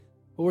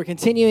We're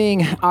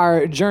continuing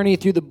our journey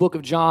through the book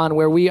of John,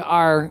 where we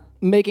are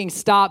making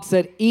stops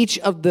at each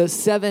of the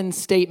 7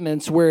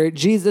 statements where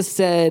Jesus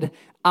said,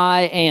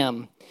 I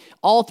am.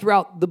 All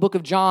throughout the book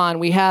of John,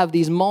 we have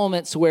these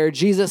moments where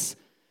Jesus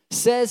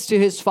says to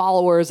his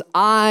followers,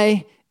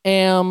 I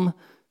am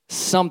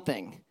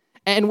something.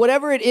 And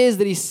whatever it is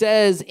that he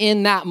says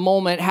in that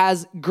moment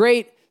has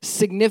great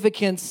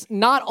significance,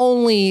 not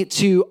only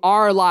to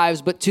our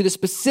lives, but to the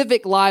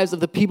specific lives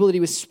of the people that he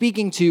was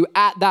speaking to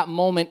at that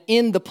moment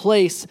in the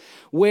place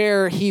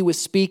where he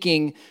was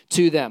speaking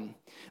to them.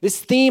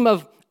 This theme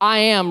of I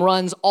am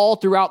runs all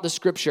throughout the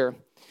scripture.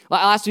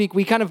 Last week,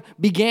 we kind of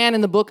began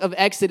in the book of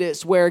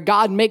Exodus, where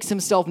God makes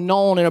himself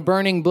known in a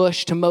burning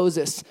bush to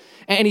Moses.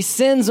 And he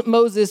sends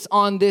Moses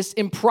on this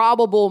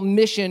improbable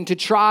mission to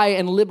try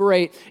and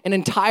liberate an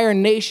entire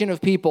nation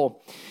of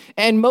people.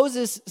 And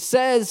Moses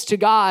says to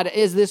God,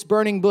 is this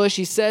burning bush,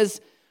 he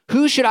says,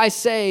 who should I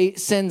say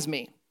sends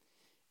me?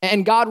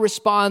 And God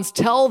responds,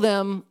 tell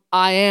them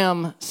I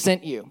am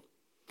sent you.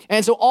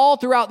 And so all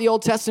throughout the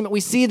Old Testament, we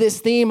see this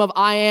theme of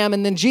I am,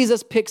 and then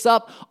Jesus picks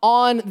up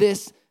on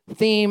this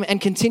theme and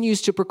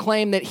continues to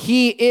proclaim that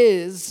he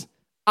is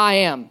I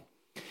am.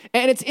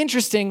 And it's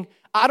interesting.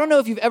 I don't know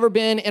if you've ever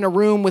been in a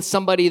room with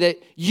somebody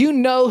that you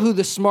know who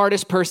the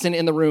smartest person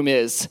in the room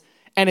is,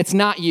 and it's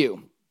not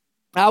you.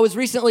 I was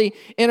recently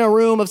in a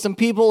room of some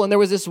people, and there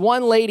was this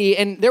one lady,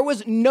 and there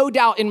was no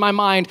doubt in my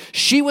mind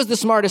she was the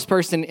smartest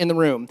person in the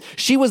room.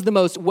 She was the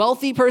most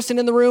wealthy person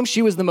in the room.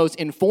 She was the most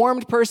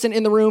informed person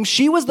in the room.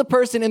 She was the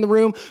person in the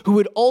room who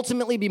would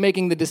ultimately be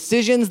making the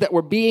decisions that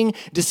were being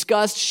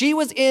discussed. She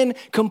was in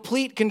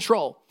complete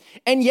control.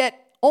 And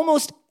yet,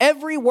 almost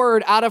every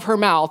word out of her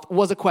mouth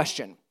was a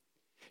question.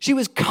 She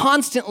was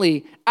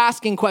constantly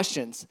asking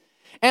questions.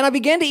 And I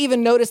began to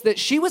even notice that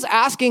she was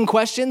asking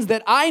questions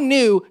that I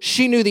knew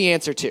she knew the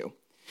answer to.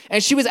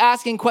 And she was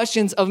asking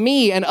questions of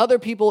me and other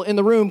people in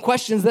the room,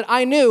 questions that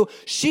I knew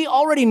she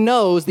already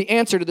knows the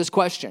answer to this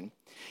question.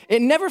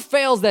 It never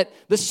fails that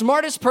the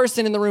smartest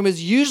person in the room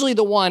is usually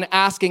the one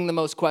asking the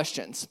most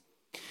questions.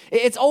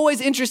 It's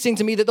always interesting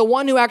to me that the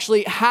one who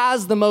actually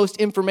has the most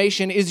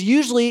information is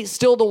usually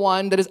still the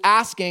one that is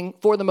asking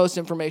for the most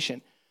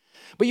information.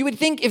 But you would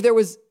think if there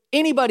was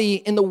anybody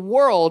in the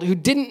world who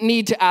didn't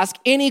need to ask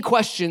any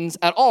questions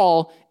at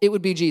all, it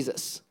would be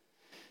Jesus.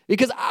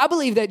 Because I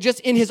believe that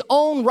just in his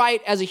own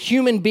right as a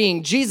human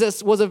being,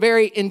 Jesus was a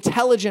very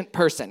intelligent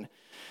person.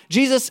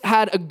 Jesus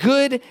had a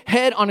good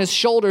head on his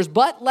shoulders,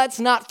 but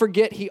let's not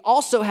forget he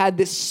also had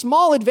this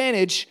small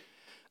advantage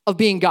of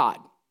being God.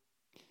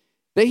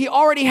 That he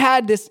already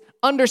had this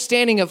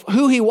understanding of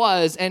who he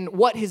was and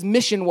what his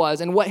mission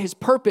was and what his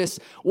purpose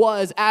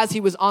was as he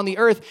was on the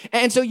earth.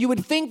 And so you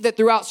would think that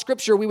throughout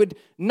scripture, we would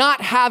not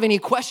have any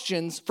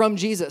questions from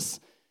Jesus.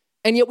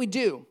 And yet we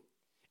do.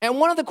 And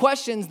one of the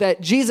questions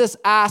that Jesus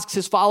asks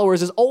his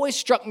followers has always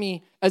struck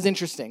me as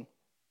interesting.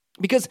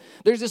 Because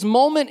there's this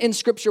moment in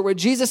scripture where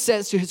Jesus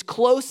says to his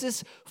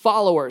closest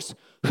followers,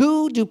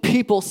 who do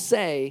people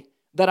say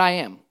that I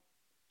am?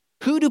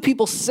 Who do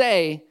people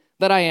say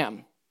that I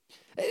am?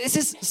 This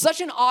is such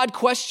an odd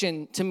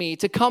question to me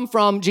to come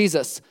from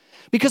Jesus,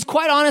 because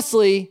quite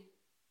honestly,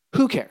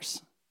 who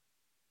cares?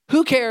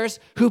 Who cares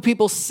who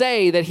people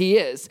say that he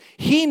is?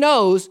 He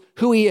knows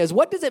who he is.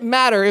 What does it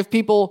matter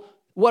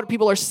what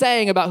people are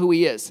saying about who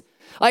he is?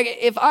 Like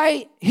if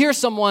I hear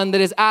someone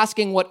that is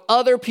asking what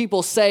other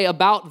people say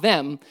about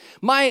them,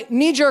 my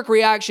knee-jerk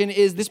reaction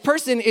is this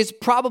person is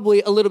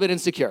probably a little bit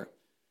insecure.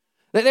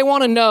 That they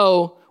want to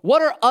know,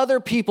 what are other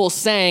people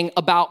saying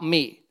about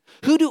me?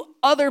 Who do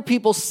other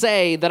people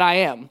say that I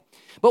am?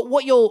 But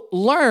what you'll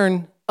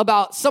learn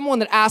about someone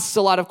that asks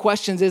a lot of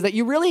questions is that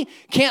you really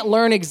can't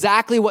learn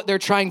exactly what they're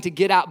trying to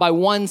get at by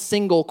one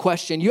single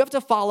question. You have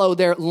to follow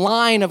their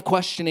line of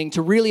questioning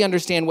to really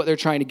understand what they're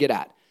trying to get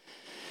at.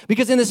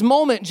 Because in this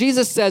moment,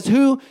 Jesus says,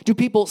 who do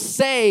people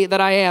say that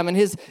I am? And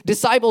his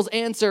disciples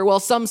answer, well,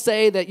 some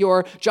say that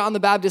you're John the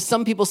Baptist.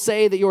 Some people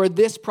say that you're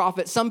this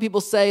prophet. Some people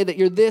say that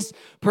you're this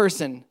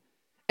person.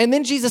 And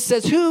then Jesus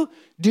says, who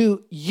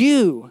do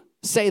you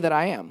say that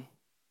I am?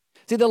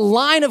 See, the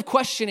line of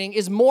questioning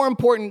is more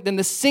important than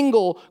the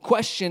single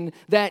question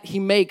that he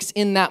makes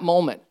in that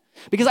moment.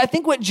 Because I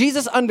think what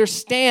Jesus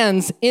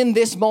understands in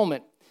this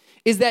moment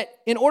is that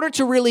in order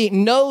to really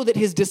know that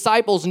his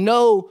disciples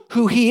know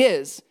who he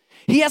is,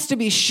 he has to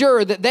be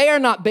sure that they are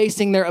not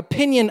basing their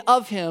opinion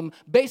of him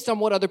based on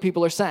what other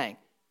people are saying.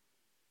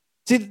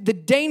 See, the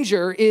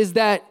danger is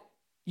that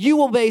you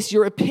will base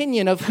your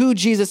opinion of who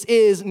Jesus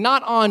is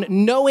not on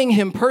knowing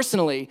him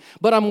personally,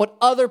 but on what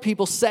other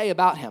people say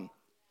about him.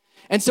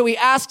 And so he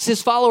asks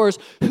his followers,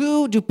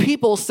 who do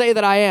people say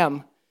that I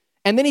am?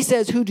 And then he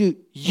says, who do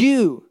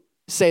you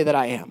say that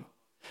I am?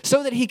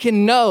 So that he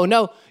can know,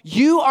 no,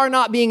 you are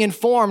not being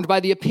informed by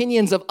the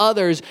opinions of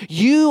others.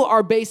 You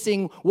are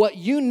basing what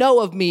you know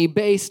of me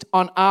based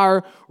on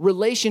our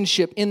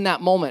relationship in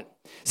that moment.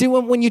 See,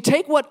 when you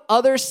take what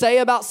others say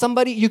about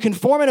somebody, you can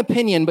form an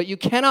opinion, but you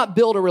cannot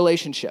build a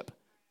relationship.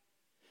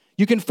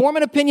 You can form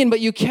an opinion, but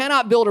you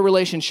cannot build a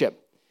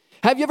relationship.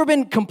 Have you ever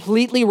been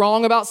completely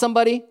wrong about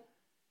somebody?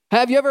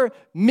 Have you ever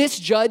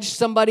misjudged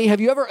somebody? Have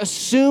you ever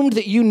assumed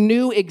that you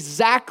knew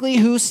exactly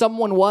who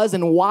someone was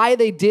and why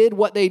they did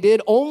what they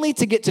did, only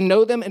to get to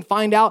know them and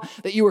find out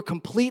that you were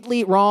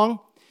completely wrong?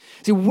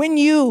 See, when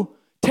you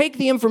take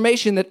the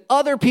information that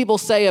other people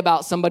say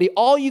about somebody,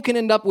 all you can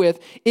end up with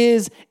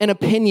is an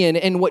opinion.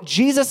 And what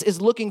Jesus is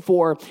looking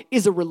for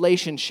is a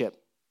relationship.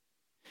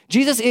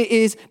 Jesus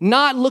is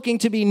not looking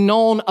to be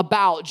known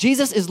about.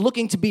 Jesus is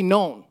looking to be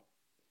known.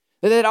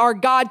 That our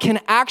God can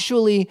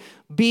actually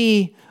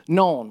be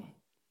known.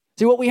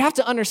 See, what we have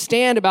to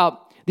understand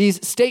about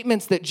these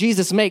statements that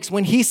Jesus makes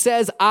when he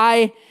says,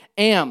 I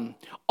am,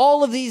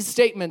 all of these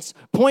statements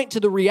point to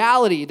the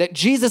reality that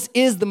Jesus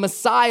is the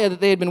Messiah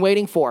that they had been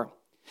waiting for.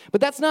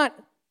 But that's not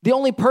the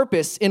only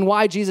purpose in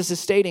why Jesus is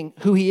stating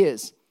who he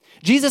is.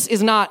 Jesus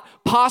is not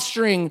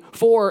posturing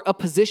for a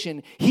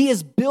position. He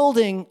is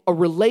building a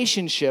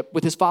relationship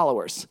with his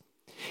followers.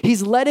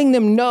 He's letting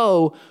them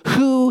know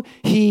who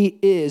he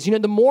is. You know,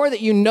 the more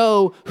that you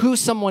know who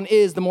someone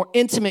is, the more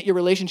intimate your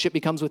relationship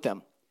becomes with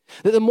them.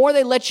 The more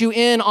they let you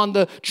in on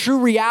the true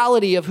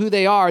reality of who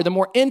they are, the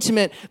more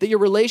intimate that your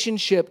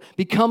relationship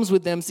becomes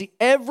with them. See,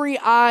 every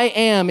I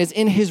am is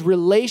in his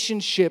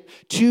relationship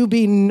to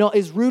be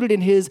is rooted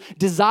in his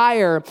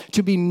desire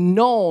to be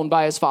known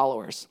by his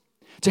followers,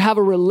 to have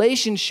a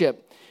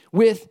relationship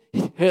with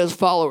his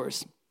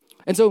followers.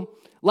 And so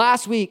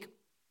last week,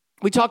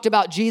 we talked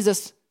about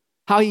Jesus,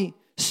 how he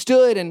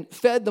stood and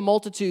fed the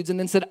multitudes and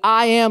then said,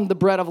 I am the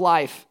bread of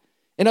life.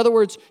 In other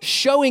words,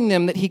 showing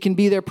them that he can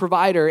be their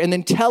provider and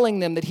then telling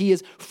them that he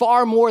is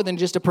far more than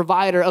just a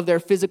provider of their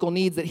physical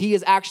needs, that he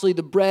is actually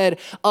the bread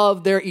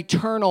of their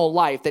eternal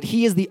life, that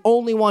he is the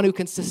only one who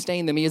can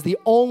sustain them. He is the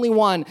only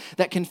one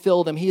that can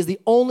fill them. He is the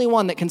only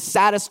one that can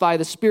satisfy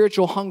the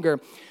spiritual hunger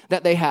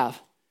that they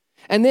have.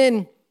 And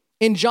then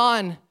in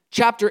John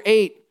chapter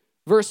 8,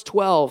 verse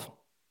 12,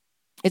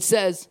 it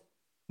says,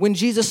 when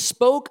Jesus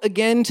spoke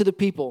again to the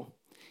people,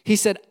 he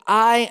said,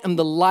 I am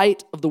the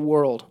light of the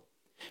world.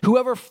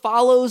 Whoever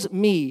follows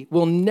me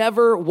will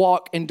never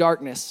walk in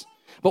darkness,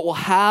 but will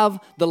have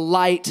the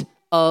light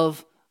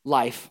of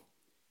life.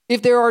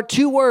 If there are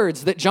two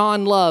words that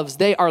John loves,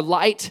 they are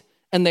light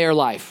and they are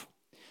life.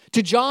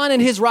 To John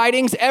and his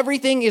writings,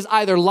 everything is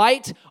either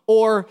light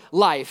or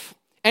life.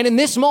 And in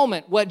this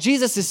moment, what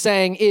Jesus is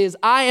saying is,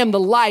 I am the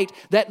light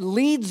that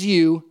leads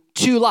you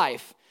to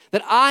life,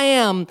 that I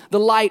am the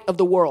light of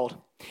the world.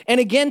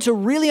 And again, to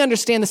really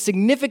understand the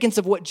significance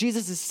of what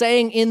Jesus is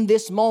saying in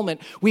this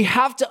moment, we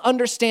have to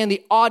understand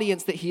the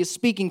audience that he is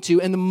speaking to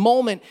and the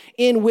moment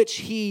in which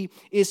he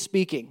is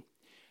speaking.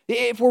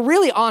 If we're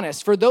really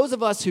honest, for those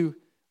of us who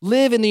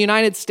live in the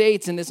United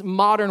States in this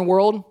modern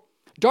world,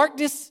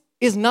 darkness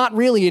is not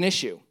really an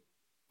issue.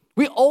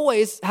 We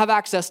always have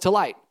access to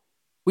light.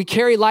 We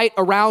carry light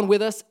around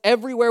with us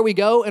everywhere we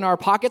go in our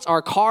pockets.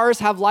 Our cars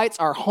have lights.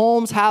 Our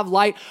homes have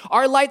light.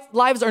 Our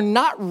lives are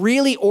not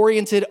really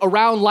oriented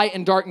around light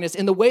and darkness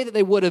in the way that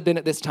they would have been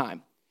at this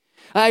time.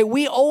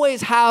 We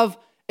always have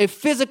a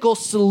physical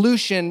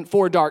solution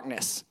for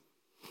darkness.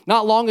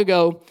 Not long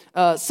ago,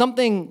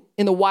 something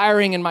in the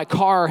wiring in my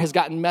car has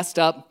gotten messed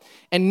up,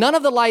 and none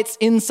of the lights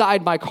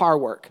inside my car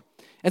work.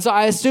 And so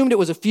I assumed it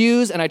was a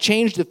fuse, and I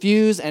changed the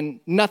fuse,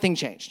 and nothing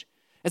changed.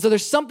 And so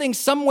there's something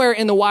somewhere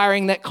in the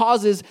wiring that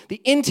causes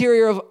the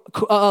interior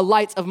of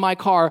lights of my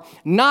car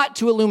not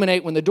to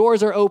illuminate when the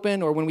doors are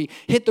open or when we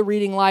hit the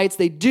reading lights.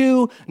 They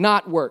do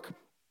not work.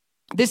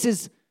 This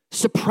is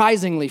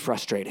surprisingly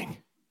frustrating.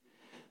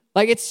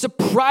 Like, it's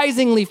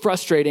surprisingly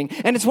frustrating.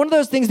 And it's one of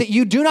those things that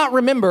you do not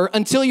remember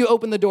until you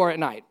open the door at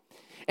night.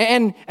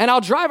 And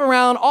I'll drive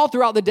around all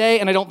throughout the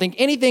day and I don't think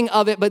anything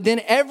of it. But then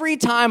every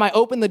time I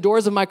open the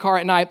doors of my car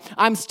at night,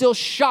 I'm still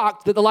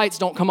shocked that the lights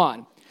don't come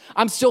on.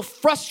 I'm still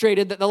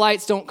frustrated that the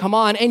lights don't come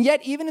on. And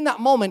yet, even in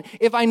that moment,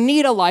 if I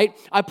need a light,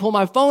 I pull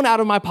my phone out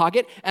of my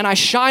pocket and I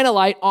shine a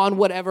light on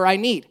whatever I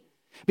need.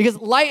 Because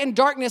light and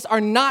darkness are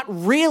not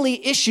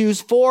really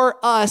issues for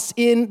us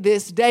in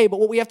this day. But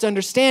what we have to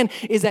understand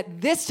is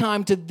that this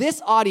time, to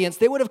this audience,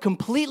 they would have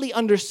completely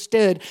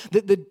understood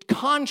the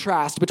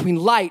contrast between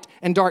light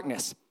and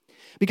darkness.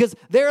 Because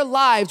their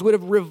lives would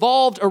have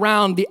revolved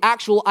around the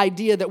actual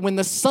idea that when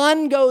the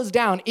sun goes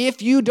down,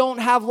 if you don't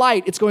have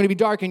light, it's going to be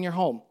dark in your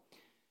home.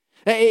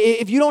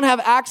 If you don't have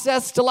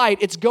access to light,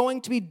 it's going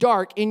to be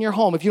dark in your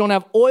home. If you don't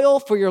have oil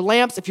for your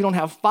lamps, if you don't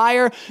have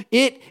fire,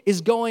 it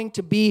is going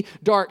to be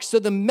dark. So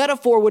the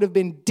metaphor would have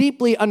been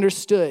deeply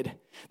understood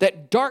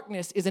that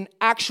darkness is an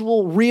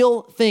actual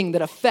real thing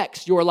that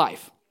affects your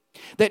life.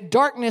 That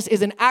darkness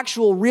is an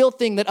actual real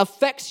thing that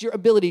affects your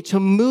ability to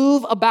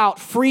move about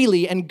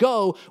freely and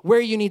go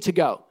where you need to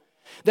go.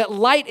 That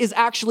light is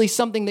actually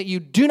something that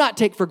you do not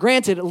take for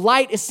granted.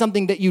 Light is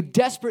something that you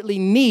desperately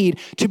need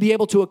to be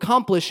able to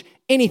accomplish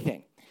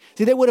anything.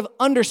 See, they would have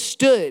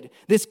understood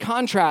this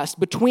contrast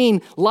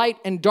between light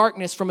and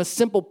darkness from a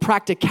simple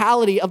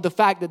practicality of the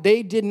fact that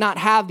they did not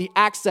have the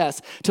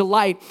access to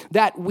light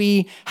that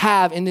we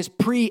have in this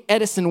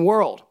pre-Edison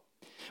world.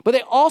 But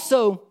they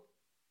also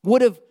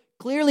would have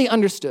clearly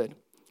understood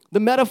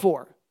the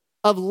metaphor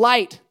of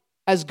light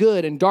as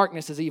good and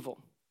darkness as evil.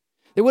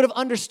 They would have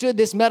understood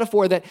this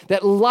metaphor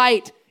that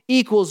light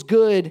equals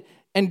good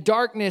and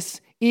darkness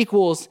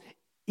equals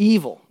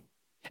evil.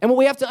 And what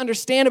we have to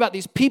understand about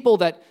these people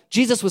that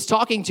Jesus was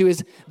talking to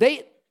is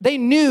they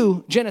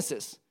knew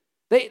Genesis.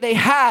 They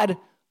had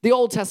the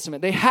Old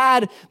Testament. They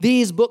had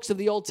these books of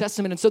the Old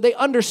Testament. And so they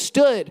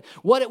understood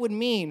what it would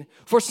mean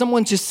for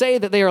someone to say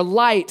that they are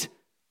light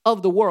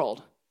of the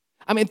world.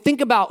 I mean,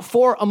 think about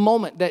for a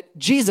moment that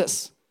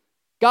Jesus,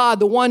 God,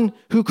 the one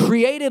who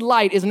created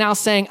light, is now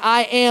saying,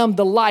 I am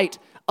the light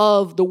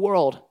of the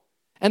world.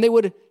 And they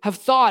would have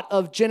thought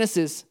of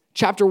Genesis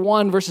chapter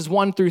 1, verses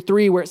 1 through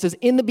 3, where it says,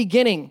 in the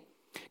beginning,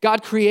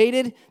 God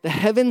created the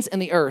heavens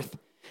and the earth.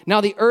 Now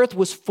the earth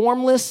was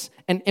formless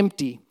and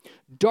empty.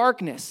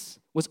 Darkness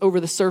was over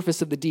the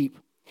surface of the deep.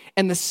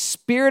 And the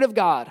Spirit of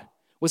God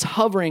was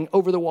hovering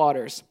over the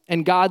waters.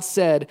 And God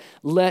said,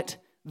 let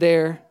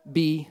there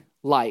be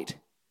light.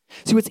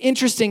 See, what's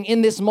interesting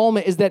in this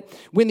moment is that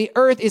when the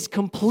earth is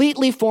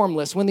completely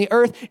formless, when the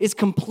earth is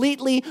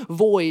completely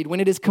void, when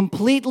it is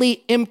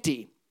completely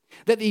empty,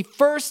 that the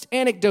first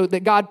antidote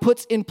that God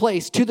puts in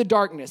place to the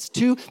darkness,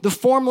 to the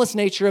formless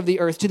nature of the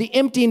earth, to the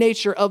empty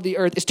nature of the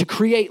earth, is to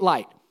create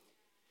light.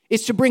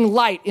 It's to bring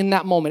light in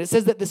that moment. It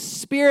says that the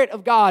Spirit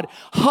of God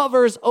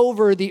hovers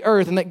over the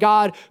earth and that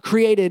God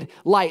created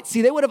light.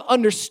 See, they would have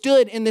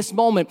understood in this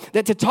moment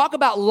that to talk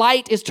about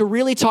light is to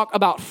really talk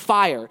about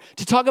fire.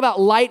 To talk about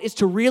light is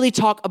to really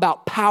talk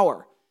about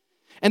power.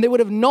 And they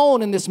would have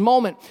known in this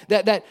moment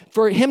that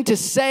for him to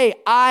say,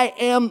 I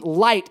am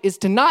light, is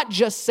to not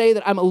just say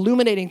that I'm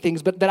illuminating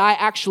things, but that I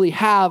actually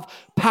have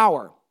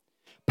power.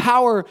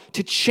 Power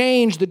to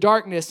change the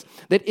darkness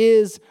that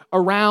is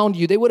around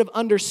you. They would have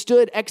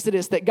understood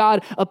Exodus, that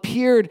God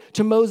appeared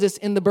to Moses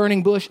in the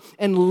burning bush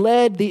and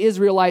led the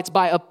Israelites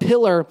by a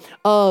pillar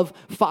of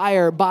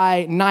fire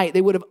by night.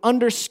 They would have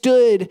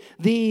understood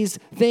these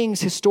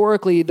things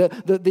historically,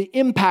 the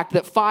impact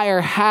that fire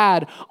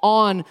had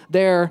on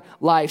their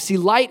life. See,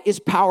 light is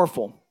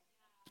powerful.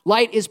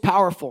 Light is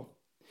powerful.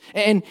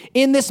 And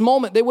in this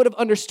moment, they would have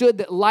understood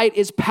that light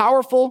is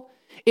powerful.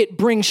 It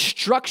brings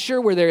structure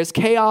where there is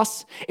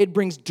chaos. It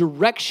brings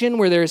direction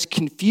where there is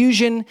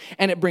confusion.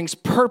 And it brings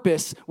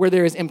purpose where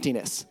there is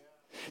emptiness.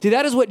 See,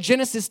 that is what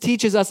Genesis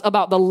teaches us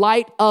about the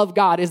light of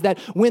God, is that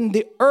when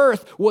the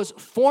earth was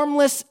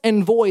formless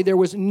and void, there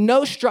was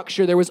no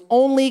structure, there was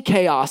only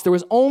chaos, there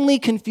was only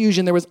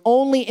confusion, there was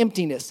only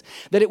emptiness,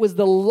 that it was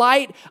the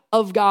light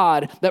of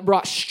God that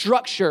brought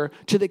structure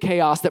to the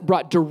chaos, that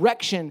brought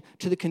direction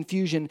to the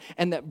confusion,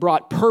 and that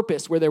brought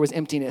purpose where there was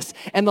emptiness.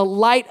 And the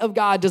light of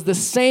God does the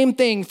same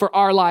thing for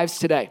our lives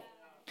today.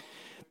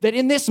 That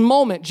in this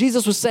moment,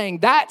 Jesus was saying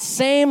that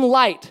same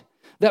light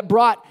that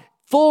brought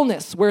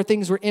fullness where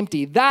things were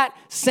empty, that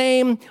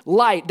same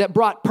light that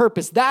brought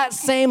purpose, that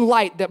same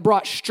light that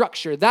brought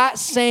structure, that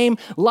same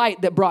light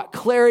that brought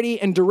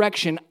clarity and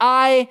direction.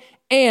 I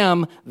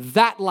am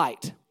that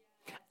light.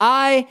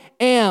 I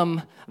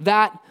am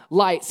that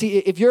light. See,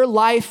 if your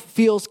life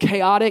feels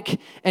chaotic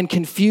and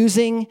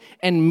confusing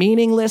and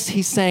meaningless,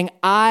 he's saying,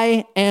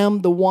 I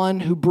am the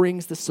one who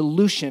brings the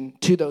solution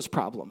to those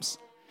problems.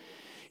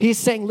 He's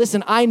saying,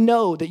 listen, I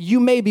know that you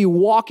may be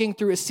walking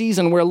through a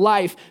season where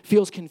life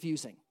feels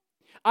confusing.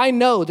 I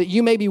know that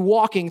you may be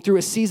walking through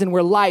a season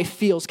where life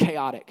feels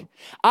chaotic.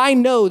 I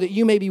know that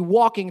you may be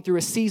walking through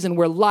a season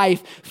where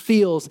life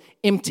feels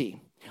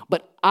empty.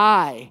 But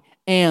I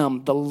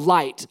am the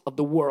light of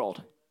the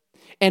world.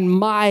 And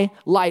my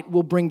light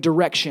will bring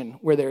direction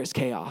where there is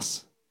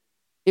chaos.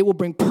 It will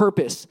bring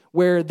purpose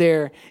where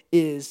there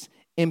is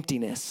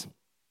emptiness.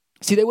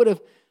 See, they would have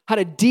had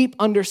a deep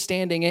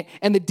understanding,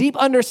 and the deep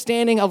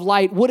understanding of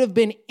light would have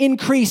been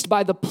increased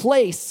by the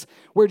place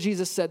where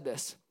Jesus said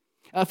this.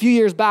 A few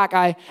years back,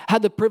 I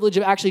had the privilege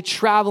of actually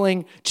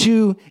traveling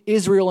to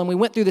Israel, and we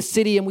went through the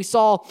city and we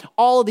saw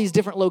all of these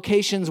different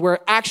locations where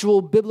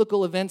actual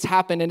biblical events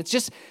happened. And it's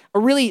just a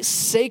really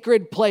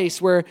sacred place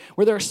where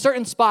there are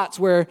certain spots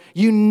where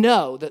you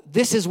know that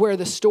this is where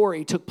the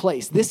story took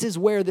place. This is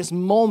where this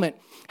moment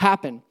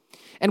happened.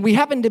 And we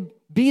happened to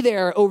be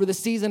there over the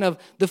season of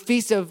the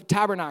Feast of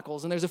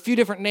Tabernacles, and there's a few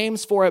different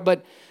names for it,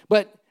 but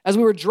as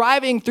we were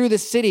driving through the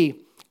city,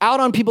 out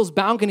on people's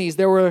balconies,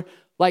 there were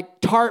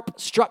like tarp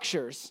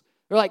structures.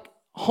 They're like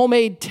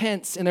homemade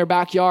tents in their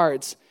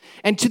backyards.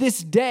 And to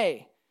this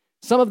day,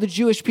 some of the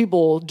Jewish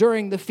people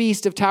during the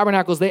Feast of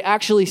Tabernacles, they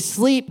actually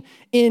sleep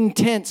in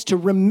tents to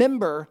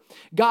remember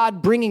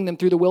God bringing them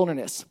through the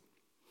wilderness.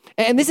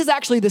 And this is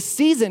actually the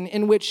season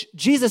in which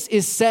Jesus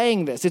is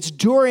saying this. It's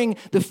during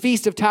the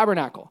Feast of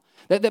Tabernacle.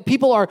 That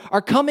people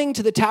are coming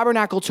to the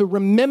tabernacle to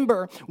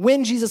remember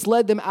when Jesus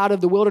led them out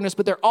of the wilderness,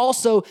 but they're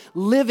also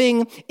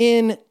living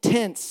in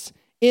tents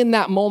in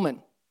that moment.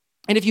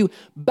 And if you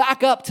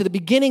back up to the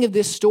beginning of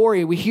this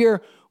story, we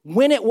hear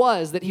when it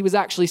was that he was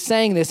actually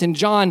saying this. In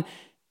John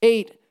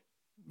 8,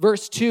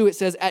 verse 2, it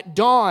says, at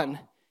dawn,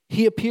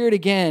 he appeared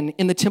again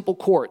in the temple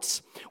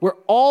courts where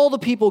all the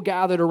people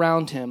gathered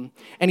around him,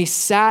 and he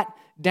sat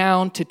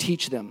down to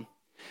teach them.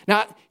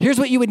 Now, here's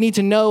what you would need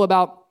to know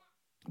about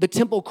the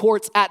temple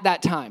courts at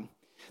that time.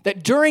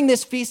 that during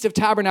this Feast of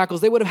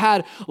Tabernacles, they would have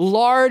had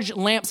large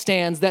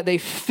lampstands that they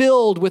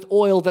filled with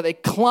oil that they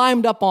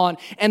climbed up on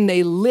and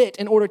they lit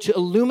in order to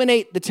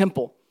illuminate the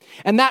temple.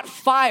 And that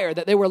fire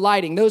that they were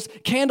lighting, those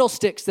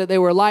candlesticks that they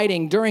were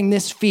lighting during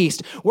this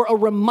feast were a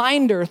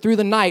reminder through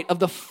the night of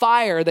the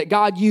fire that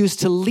God used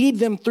to lead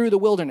them through the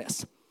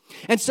wilderness.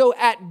 And so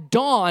at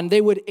dawn,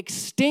 they would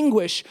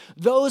extinguish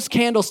those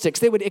candlesticks.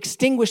 They would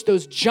extinguish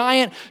those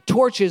giant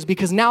torches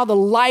because now the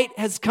light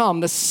has come.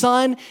 The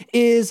sun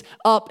is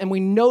up and we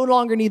no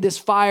longer need this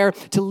fire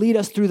to lead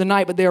us through the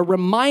night, but they are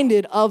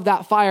reminded of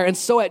that fire. And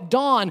so at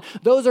dawn,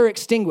 those are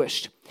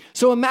extinguished.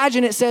 So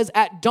imagine it says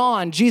at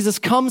dawn, Jesus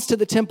comes to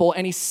the temple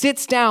and he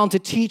sits down to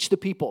teach the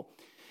people.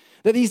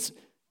 That these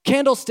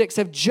candlesticks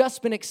have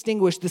just been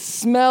extinguished. The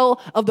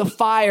smell of the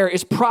fire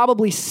is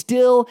probably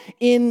still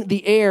in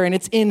the air. And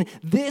it's in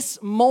this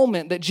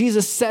moment that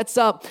Jesus sets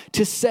up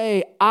to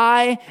say,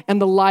 I am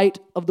the light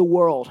of the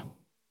world.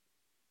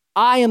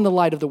 I am the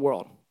light of the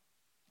world.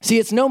 See,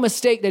 it's no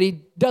mistake that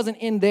he doesn't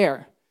end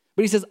there.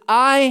 But he says,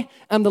 I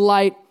am the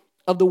light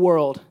of the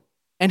world.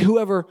 And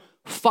whoever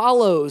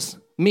follows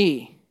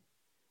me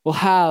will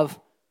have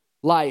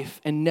life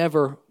and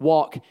never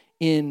walk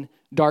in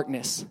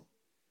darkness.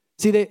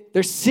 See,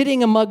 they're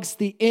sitting amongst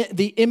the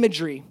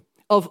imagery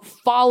of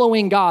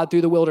following God through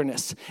the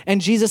wilderness.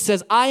 And Jesus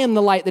says, I am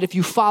the light that if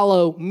you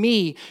follow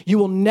me, you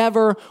will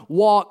never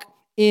walk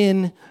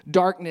in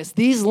darkness.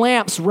 These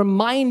lamps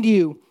remind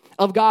you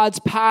of God's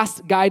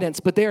past guidance,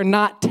 but they are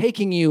not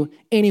taking you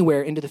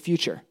anywhere into the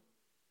future.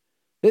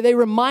 They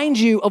remind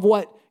you of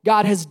what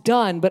God has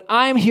done, but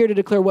I'm here to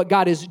declare what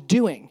God is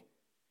doing.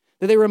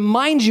 That they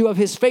remind you of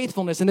his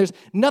faithfulness. And there's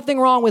nothing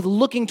wrong with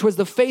looking towards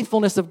the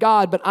faithfulness of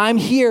God, but I'm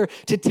here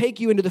to take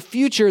you into the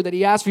future that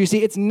he has for you.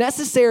 See, it's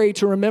necessary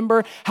to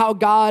remember how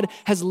God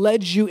has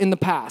led you in the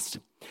past,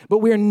 but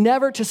we're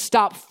never to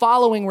stop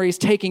following where he's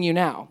taking you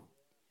now.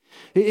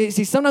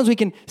 See, sometimes we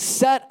can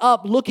set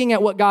up looking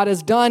at what God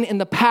has done in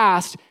the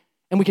past,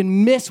 and we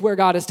can miss where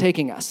God is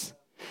taking us.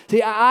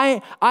 See,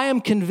 I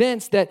am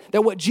convinced that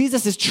what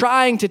Jesus is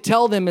trying to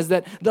tell them is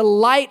that the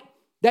light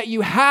that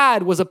you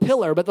had was a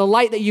pillar, but the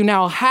light that you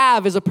now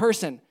have is a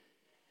person.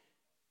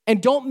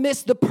 And don't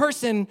miss the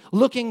person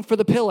looking for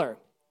the pillar.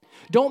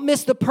 Don't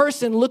miss the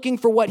person looking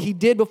for what he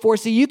did before.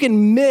 See, you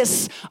can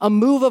miss a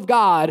move of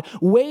God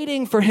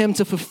waiting for him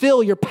to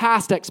fulfill your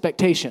past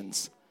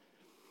expectations.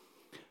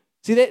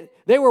 See,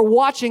 they were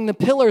watching the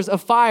pillars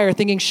of fire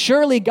thinking,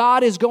 surely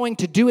God is going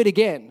to do it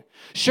again.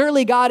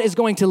 Surely God is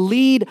going to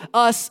lead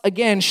us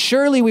again.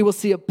 Surely we will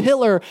see a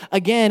pillar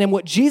again. And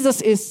what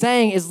Jesus is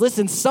saying is,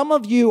 listen, some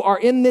of you are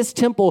in this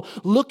temple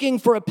looking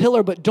for a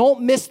pillar, but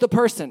don't miss the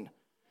person.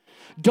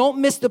 Don't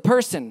miss the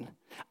person.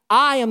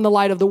 I am the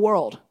light of the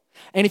world.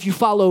 And if you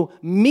follow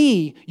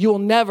me, you will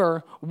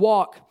never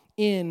walk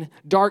in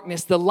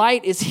darkness. The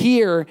light is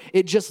here.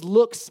 It just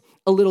looks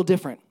a little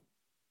different.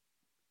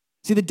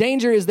 See, the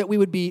danger is that we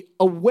would be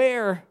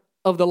aware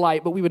of the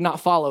light, but we would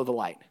not follow the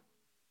light.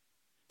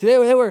 See,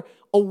 they were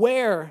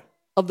aware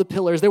of the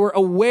pillars. They were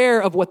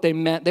aware of what they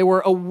meant. They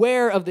were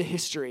aware of the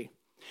history.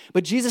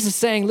 But Jesus is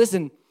saying,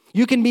 listen,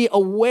 you can be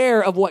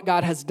aware of what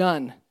God has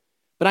done,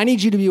 but I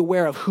need you to be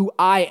aware of who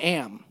I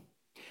am.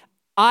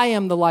 I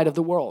am the light of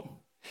the world.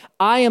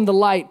 I am the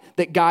light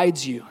that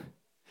guides you.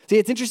 See,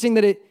 it's interesting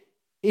that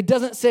it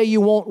doesn't say you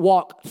won't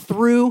walk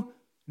through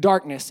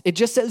darkness. It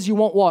just says you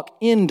won't walk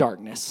in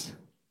darkness.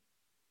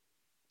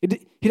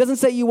 He doesn't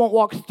say you won't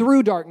walk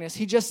through darkness.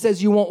 He just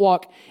says you won't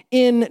walk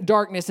in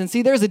darkness. And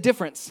see, there's a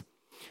difference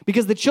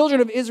because the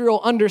children of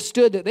Israel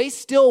understood that they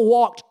still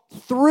walked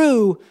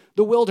through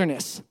the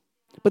wilderness,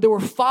 but they were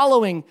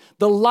following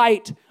the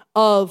light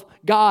of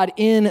God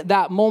in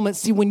that moment.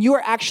 See, when you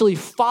are actually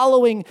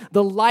following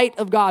the light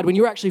of God, when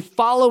you're actually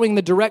following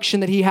the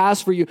direction that he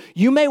has for you,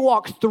 you may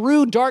walk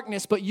through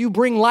darkness, but you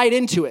bring light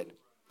into it.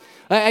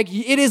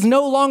 It is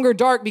no longer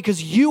dark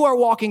because you are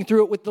walking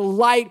through it with the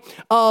light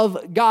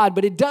of God,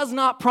 but it does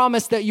not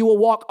promise that you will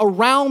walk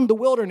around the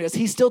wilderness.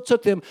 He still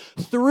took them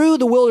through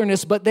the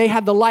wilderness, but they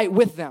had the light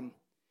with them.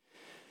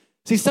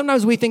 See,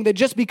 sometimes we think that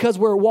just because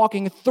we're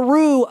walking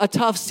through a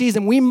tough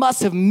season, we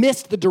must have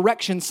missed the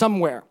direction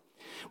somewhere.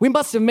 We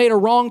must have made a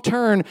wrong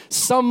turn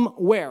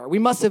somewhere. We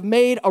must have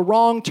made a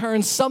wrong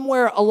turn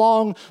somewhere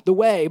along the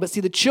way. But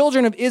see, the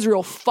children of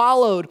Israel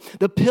followed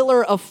the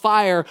pillar of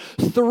fire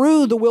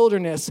through the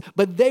wilderness,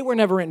 but they were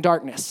never in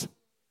darkness.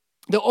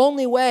 The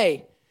only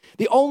way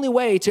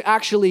to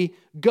actually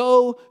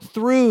go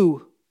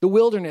through the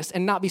wilderness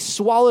and not be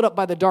swallowed up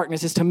by the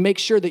darkness is to make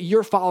sure that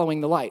you're following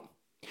the light,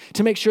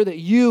 to make sure that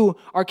you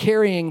are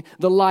carrying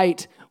the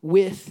light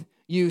with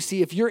you.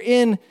 See, if you're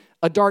in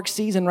a dark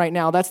season right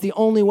now, that's the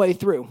only way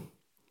through.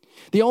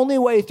 The only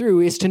way through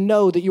is to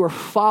know that you are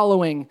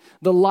following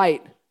the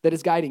light that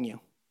is guiding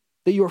you,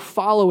 that you are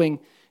following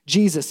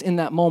Jesus in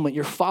that moment.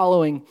 You're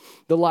following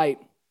the light.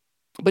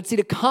 But see,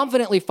 to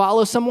confidently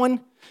follow someone,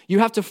 you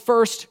have to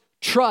first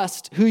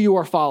trust who you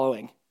are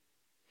following.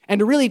 And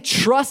to really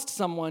trust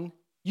someone,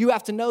 you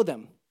have to know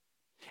them.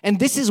 And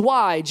this is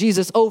why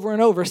Jesus over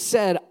and over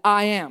said,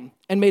 I am,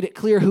 and made it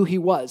clear who he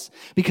was,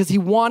 because he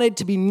wanted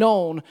to be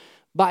known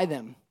by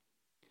them.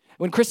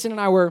 When Kristen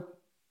and I were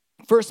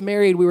first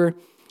married, we were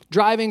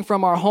driving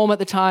from our home at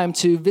the time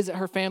to visit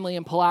her family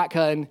in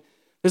Palatka, and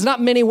there's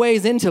not many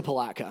ways into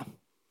Palatka.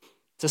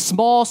 It's a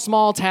small,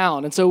 small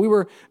town. And so we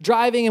were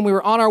driving and we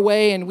were on our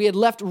way, and we had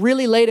left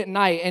really late at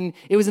night, and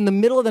it was in the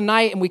middle of the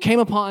night, and we came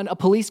upon a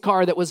police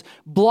car that was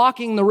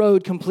blocking the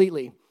road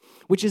completely,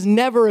 which is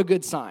never a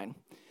good sign.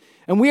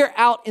 And we are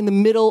out in the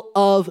middle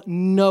of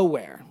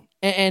nowhere.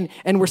 And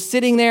we're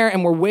sitting there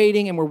and we're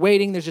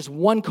waiting. There's just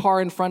one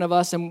car in front of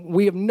us, and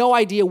we have no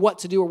idea what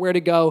to do or where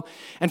to go.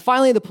 And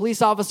finally, the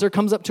police officer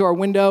comes up to our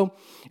window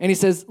and he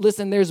says,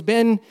 listen, there's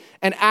been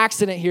an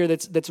accident here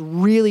that's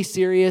really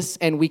serious,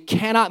 and we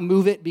cannot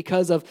move it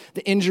because of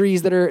the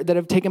injuries that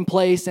have taken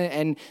place.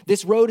 And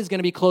this road is going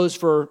to be closed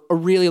for a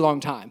really long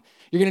time.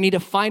 You're going to need to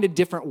find a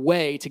different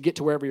way to get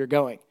to wherever you're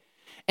going.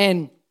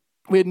 And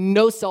we had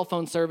no cell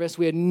phone service.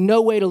 We had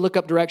no way to look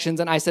up directions.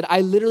 And I said,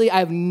 I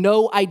have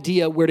no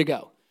idea where to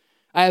go.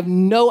 I have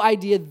no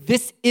idea.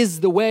 This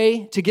is the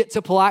way to get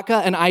to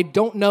Palatka, and I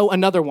don't know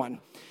another one.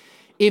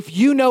 If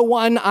you know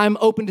one, I'm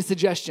open to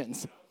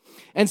suggestions.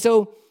 And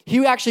so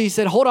he actually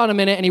said, hold on a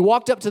minute. And he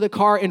walked up to the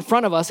car in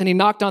front of us and he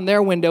knocked on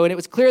their window, and it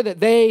was clear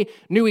that they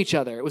knew each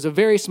other. It was a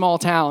very small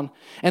town,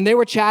 and they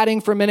were chatting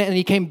for a minute, and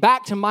he came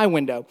back to my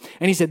window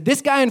and he said,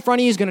 this guy in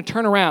front of you is going to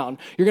turn around.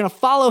 You're going to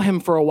follow him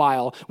for a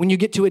while. When you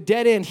get to a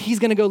dead end, he's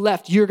going to go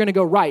left. You're going to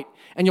go right,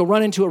 and you'll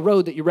run into a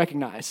road that you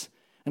recognize.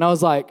 And I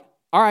was like,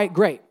 all right,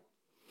 great.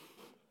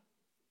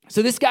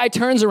 So this guy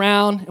turns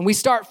around and we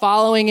start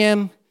following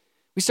him.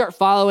 It's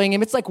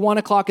like 1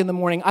 o'clock in the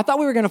morning. I thought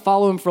we were going to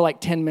follow him for like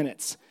 10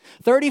 minutes.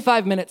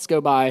 35 minutes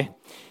go by.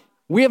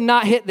 We have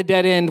not hit the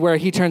dead end where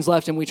he turns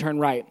left and we turn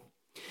right.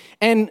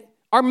 And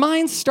our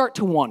minds start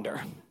to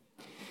wander.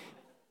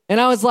 And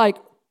I was like,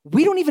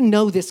 we don't even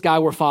know this guy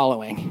we're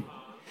following.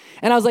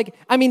 And I was like,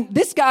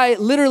 this guy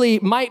literally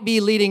might be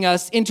leading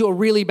us into a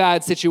really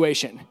bad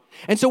situation.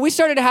 And so we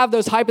started to have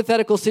those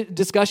hypothetical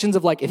discussions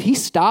of like, if he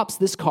stops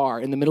this car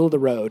in the middle of the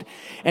road,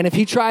 and if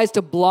he tries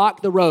to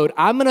block the road,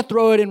 I'm going to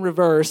throw it in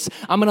reverse.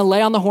 I'm going to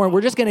lay on the horn.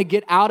 We're just going to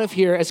get out of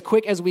here as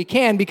quick as we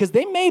can, because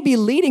they may be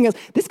leading us.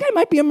 This guy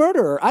might be a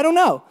murderer. I don't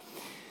know.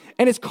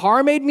 And his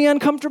car made me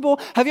uncomfortable.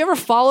 Have you ever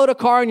followed a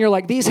car and you're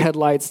like, these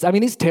headlights,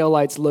 these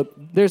taillights look,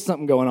 there's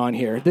something going on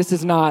here. This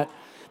is not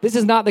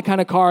the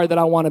kind of car that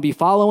I want to be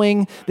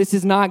following. This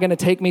is not going to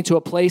take me to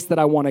a place that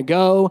I want to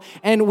go.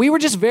 And we were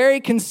just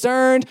very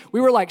concerned. We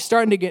were like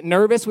starting to get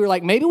nervous. We were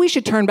like, maybe we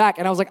should turn back.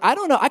 And I was like, I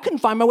don't know. I couldn't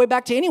find my way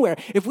back to anywhere.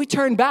 If we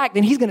turn back,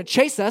 then he's going to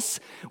chase us.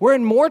 We're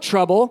in more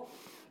trouble.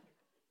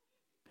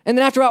 And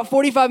then after about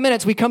 45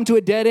 minutes, we come to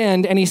a dead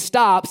end, and he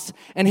stops,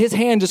 and his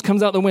hand just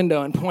comes out the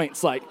window and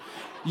points like,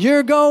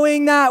 you're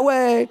going that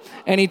way.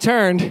 And he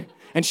turned.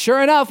 And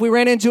sure enough, we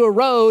ran into a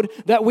road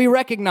that we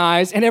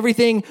recognized, and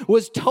everything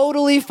was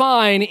totally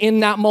fine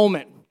in that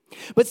moment.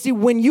 But see,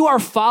 when you are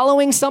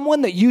following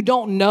someone that you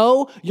don't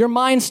know, your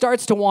mind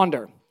starts to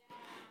wander.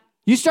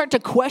 You start to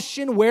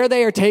question where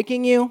they are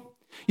taking you.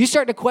 You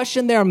start to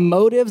question their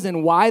motives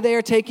and why they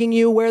are taking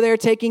you, where they're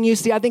taking you.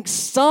 See, I think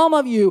some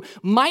of you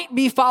might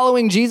be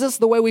following Jesus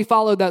the way we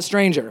followed that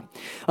stranger.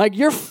 Like,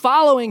 you're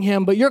following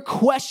him, but you're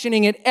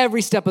questioning it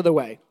every step of the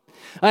way.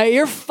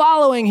 You're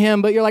following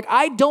him, but you're like,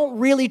 I don't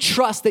really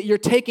trust that you're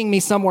taking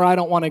me somewhere I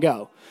don't want to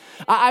go.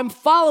 I'm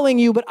following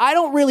you, but I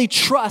don't really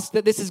trust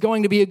that this is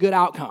going to be a good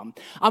outcome.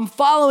 I'm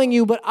following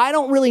you, but I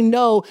don't really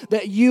know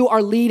that you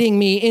are leading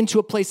me into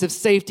a place of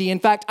safety. In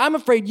fact, I'm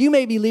afraid you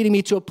may be leading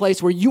me to a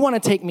place where you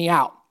want to take me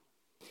out.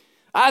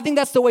 I think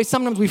that's the way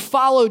sometimes we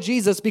follow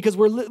Jesus, because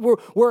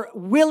we're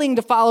willing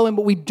to follow him,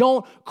 but we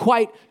don't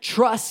quite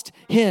trust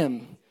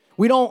him.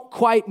 We don't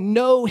quite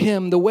know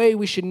him the way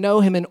we should know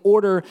him in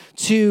order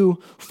to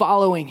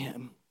following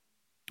him.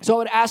 So I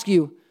would ask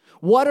you,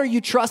 what are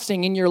you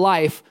trusting in your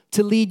life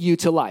to lead you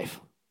to life?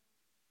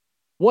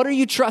 What are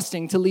you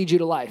trusting to lead you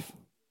to life?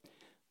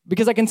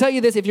 Because I can tell you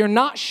this, if you're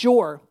not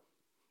sure,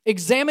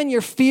 examine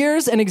your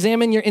fears and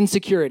examine your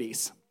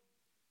insecurities.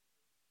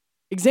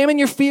 Examine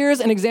your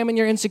fears and examine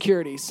your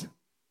insecurities.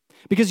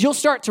 Because you'll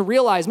start to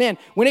realize, man,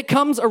 when it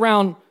comes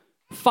around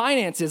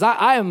finances,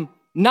 I am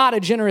not a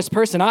generous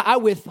person. I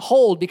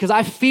withhold because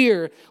I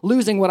fear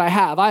losing what I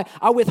have.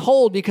 I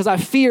withhold because I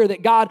fear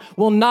that God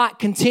will not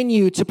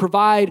continue to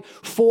provide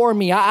for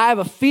me. I have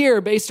a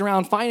fear based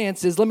around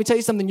finances. Let me tell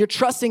you something. You're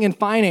trusting in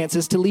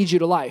finances to lead you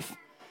to life.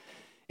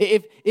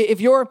 If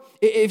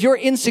your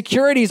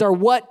insecurities are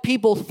what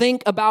people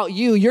think about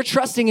you, you're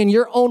trusting in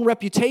your own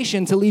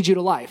reputation to lead you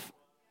to life.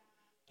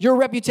 Your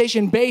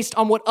reputation based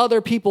on what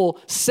other people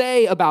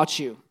say about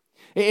you.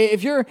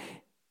 If your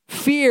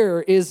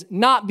fear is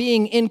not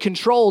being in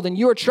control, then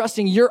you are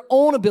trusting your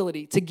own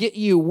ability to get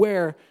you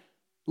where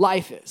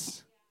life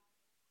is.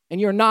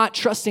 And you're not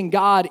trusting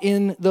God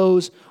in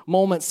those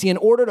moments. See, in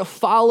order to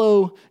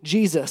follow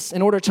Jesus,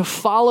 in order to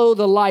follow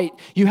the light,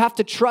 you have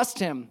to trust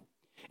him.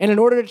 And in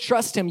order to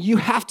trust him, you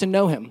have to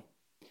know him.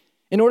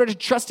 In order to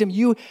trust him,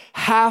 you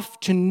have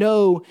to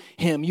know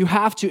him. You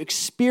have to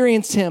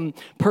experience him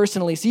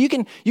personally. So you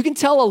can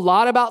tell a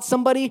lot about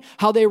somebody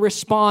how they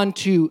respond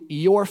to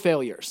your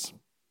failures.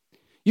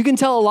 You can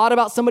tell a lot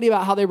about somebody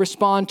about how they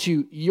respond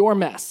to your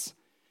mess.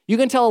 You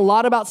can tell a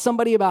lot about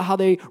somebody about how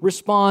they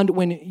respond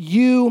when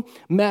you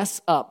mess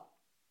up.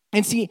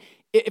 And see,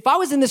 if I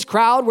was in this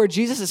crowd where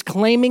Jesus is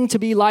claiming to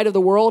be light of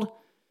the world,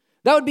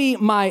 that would be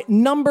my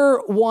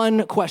number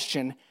one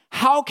question.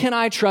 How can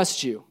I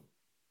trust you?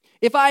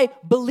 If I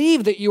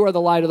believe that you are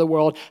the light of the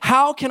world,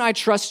 how can I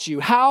trust you?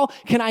 How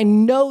can I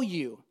know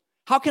you?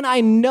 How can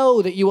I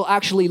know that you will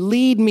actually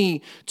lead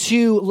me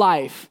to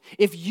life?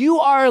 If you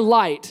are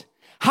light,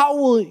 how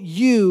will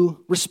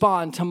you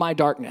respond to my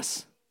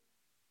darkness?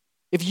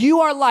 If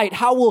you are light,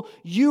 how will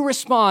you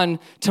respond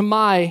to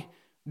my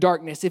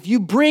darkness? If you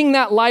bring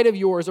that light of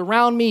yours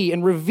around me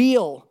and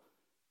reveal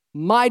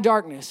my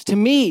darkness to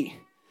me,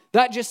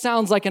 that just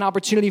sounds like an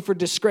opportunity for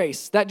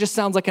disgrace. That just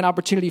sounds like an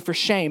opportunity for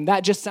shame.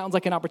 That just sounds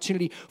like an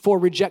opportunity for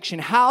rejection.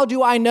 How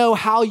do I know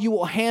how you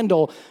will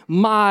handle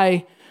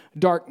my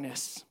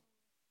darkness?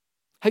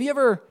 Have you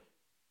ever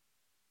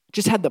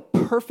just had the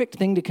perfect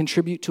thing to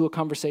contribute to a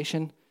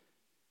conversation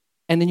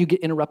and then you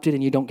get interrupted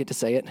and you don't get to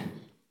say it?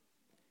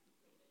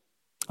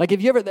 Like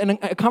if you ever, and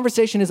a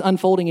conversation is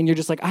unfolding and you're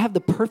just like, I have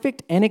the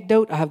perfect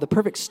anecdote, I have the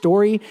perfect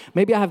story,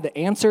 maybe I have the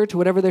answer to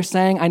whatever they're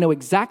saying, I know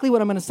exactly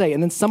what I'm going to say,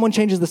 and then someone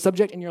changes the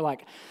subject and you're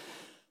like,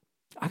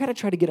 I got to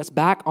try to get us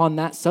back on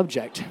that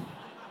subject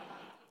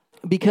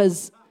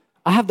because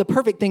I have the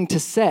perfect thing to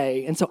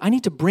say, and so I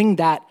need to bring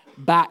that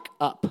back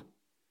up.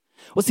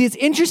 Well, see, it's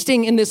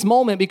interesting in this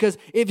moment because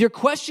if your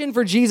question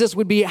for Jesus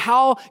would be,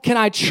 how can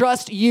I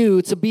trust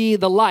you to be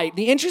the light?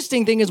 The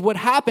interesting thing is what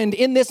happened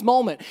in this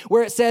moment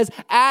where it says,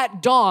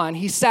 at dawn,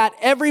 he sat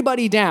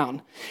everybody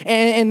down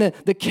and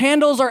the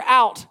candles are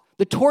out.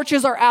 The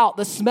torches are out.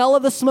 The smell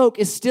of the smoke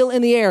is still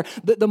in the air.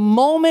 The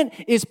moment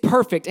is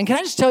perfect. And can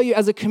I just tell you,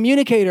 as a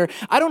communicator,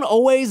 I don't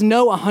always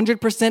know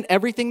 100%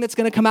 everything that's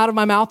going to come out of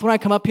my mouth when I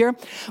come up here,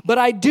 but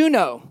I do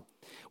know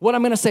what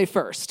I'm going to say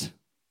first.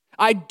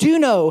 I do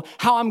know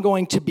how I'm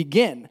going to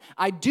begin.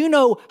 I do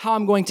know how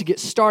I'm going to get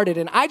started.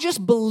 And I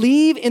just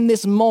believe in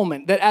this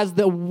moment that as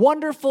the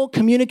wonderful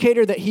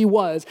communicator that he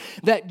was,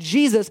 that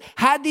Jesus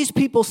had these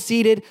people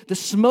seated, the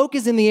smoke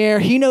is in the air.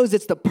 He knows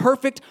it's the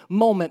perfect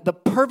moment, the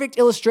perfect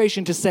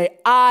illustration to say,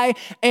 I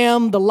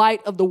am the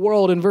light of the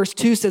world. And verse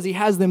 2 says he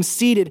has them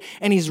seated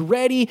and he's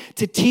ready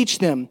to teach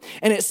them.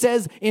 And it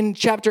says in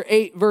chapter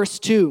 8, verse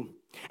 2,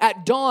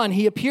 at dawn,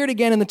 he appeared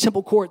again in the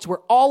temple courts where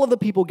all of the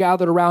people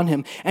gathered around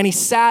him, and he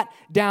sat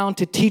down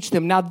to teach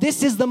them. Now,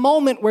 this is the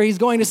moment where he's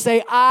going to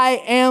say,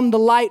 I am the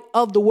light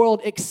of the world,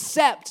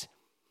 except,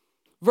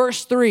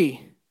 verse 3,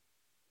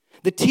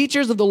 the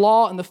teachers of the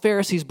law and the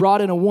Pharisees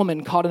brought in a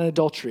woman caught in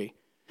adultery.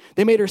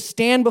 They made her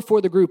stand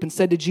before the group and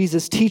said to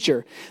Jesus,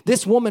 Teacher,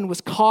 this woman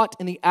was caught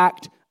in the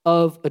act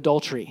of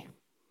adultery.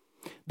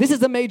 This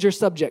is a major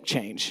subject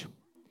change.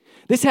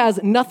 This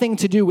has nothing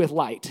to do with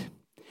light.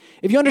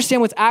 If you understand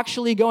what's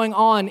actually going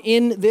on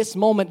in this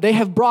moment, they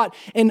have brought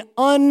an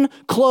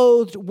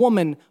unclothed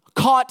woman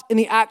caught in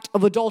the act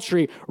of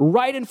adultery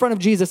right in front of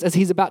Jesus as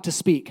he's about to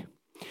speak.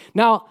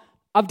 Now,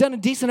 I've done a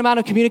decent amount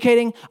of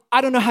communicating.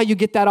 I don't know how you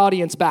get that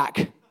audience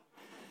back.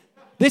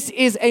 This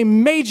is a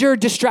major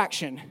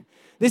distraction.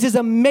 This is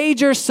a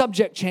major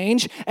subject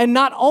change. And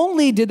not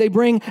only did they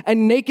bring a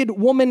naked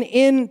woman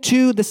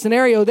into the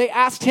scenario, they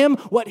asked him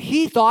what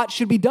he thought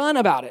should be done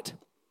about it.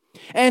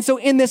 And so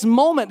in this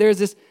moment, there's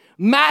this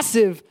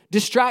massive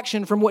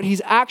distraction from what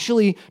he's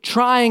actually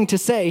trying to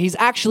say. He's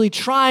actually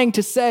trying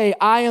to say,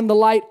 I am the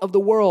light of the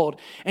world.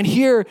 And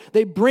here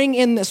they bring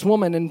in this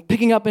woman, and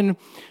picking up in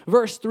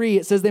verse 3,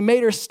 it says they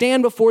made her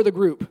stand before the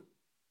group.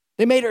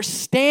 They made her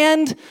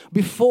stand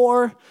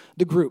before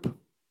the group.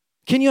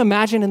 Can you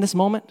imagine in this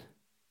moment?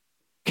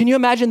 Can you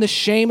imagine the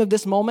shame of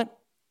this moment?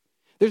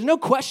 There's no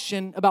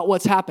question about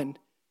what's happened.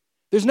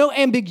 There's no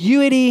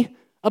ambiguity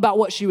about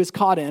what she was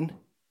caught in.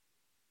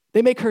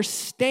 They make her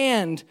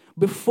stand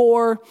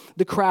before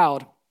the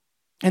crowd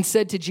and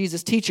said to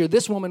Jesus, Teacher,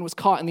 this woman was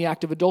caught in the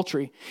act of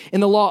adultery.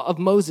 In the law of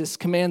Moses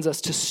commands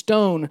us to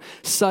stone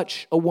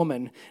such a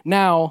woman.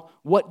 Now,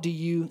 what do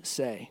you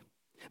say?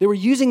 They were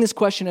using this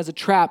question as a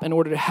trap in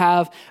order to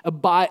have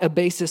a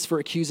basis for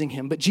accusing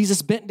him. But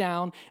Jesus bent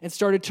down and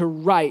started to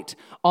write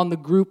on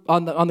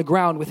the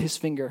ground with his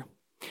finger.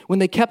 When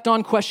they kept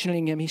on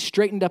questioning him, he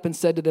straightened up and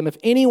said to them, If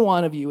any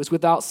one of you is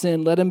without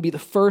sin, let him be the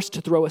first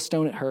to throw a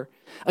stone at her.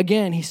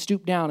 Again, he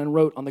stooped down and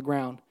wrote on the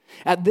ground.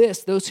 At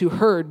this, those who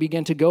heard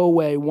began to go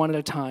away one at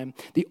a time,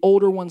 the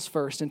older ones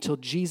first, until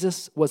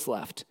Jesus was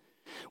left,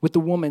 with the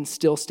woman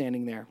still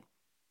standing there.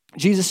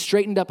 Jesus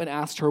straightened up and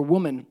asked her,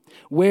 Woman,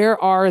 where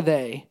are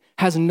they?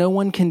 Has no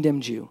one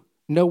condemned you?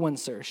 No one,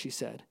 sir, she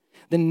said.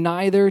 Then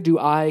neither do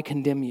I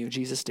condemn you,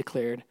 Jesus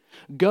declared.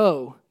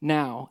 Go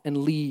now and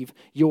leave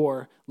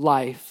your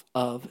life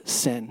of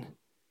sin.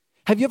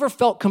 Have you ever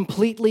felt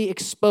completely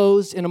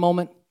exposed in a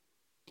moment?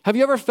 Have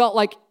you ever felt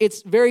like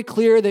it's very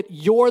clear that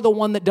you're the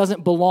one that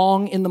doesn't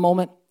belong in the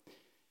moment?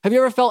 Have you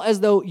ever felt as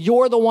though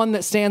you're the one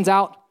that stands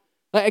out?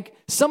 Like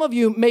some of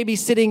you may be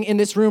sitting in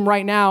this room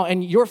right now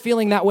and you're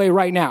feeling that way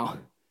right now.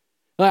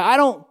 Like, I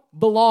don't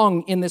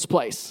belong in this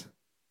place.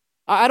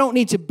 I don't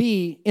need to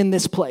be in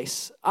this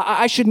place.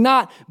 I should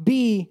not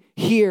be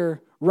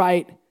here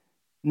right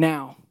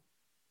now.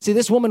 See,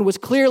 this woman was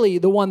clearly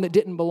the one that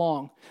didn't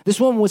belong. This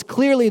woman was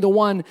clearly the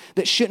one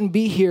that shouldn't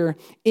be here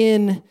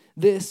in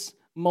this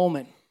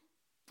moment.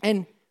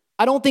 And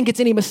I don't think it's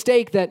any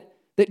mistake that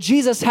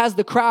Jesus has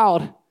the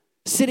crowd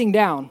sitting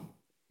down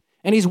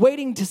and he's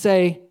waiting to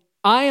say,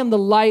 I am the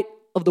light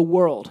of the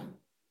world,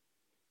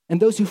 and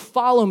those who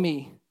follow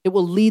me, it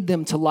will lead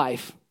them to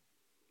life.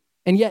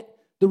 And yet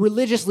the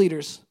religious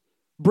leaders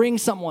bring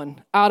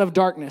someone out of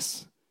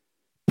darkness,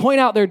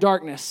 point out their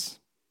darkness,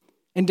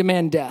 and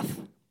demand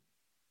death.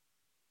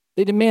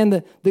 They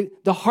demand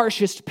the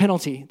harshest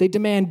penalty. They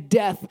demand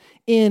death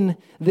in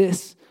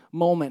this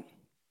moment.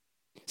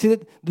 See,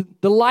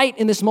 the light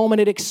in this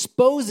moment, it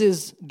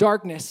exposes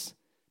darkness,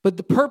 but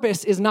the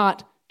purpose is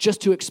not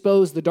just to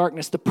expose the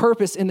darkness. The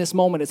purpose in this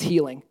moment is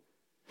healing.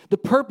 The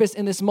purpose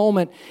in this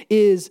moment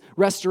is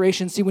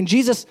restoration. See, when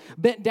Jesus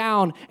bent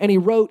down and he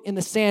wrote in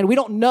the sand, we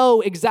don't know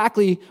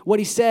exactly what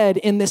he said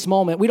in this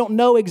moment. We don't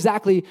know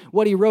exactly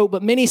what he wrote,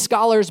 but many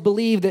scholars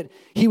believe that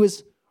he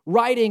was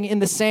writing in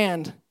the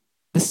sand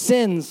the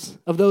sins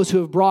of those who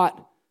have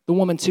brought the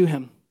woman to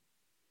him.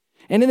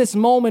 And in this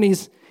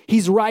moment,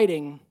 he's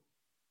writing.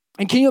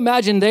 And can you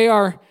imagine, they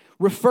are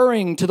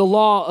referring to the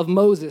law of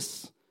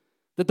Moses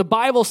that the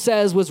Bible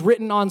says was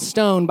written on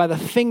stone by the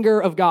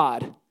finger of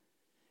God.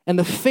 And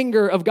the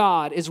finger of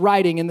God is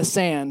writing in the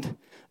sand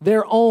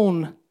their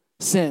own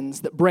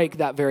sins that break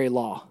that very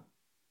law.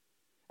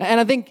 And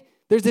I think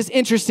there's this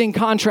interesting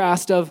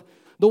contrast of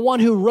the one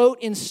who wrote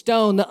in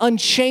stone the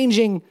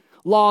unchanging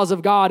laws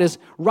of God is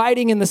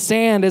writing in the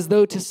sand as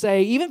though to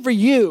say, even for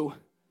you,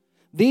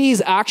 these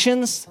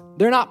actions,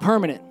 they're not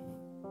permanent.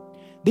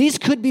 These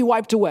could be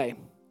wiped away.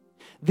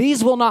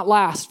 These will not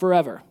last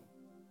forever.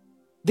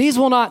 These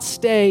will not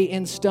stay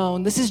in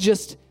stone. This is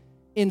just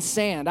in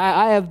sand.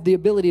 I have the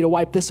ability to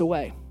wipe this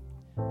away.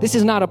 This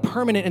is not a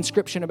permanent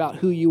inscription about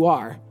who you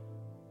are.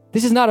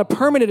 This is not a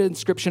permanent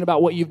inscription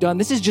about what you've done.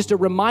 This is just a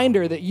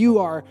reminder that you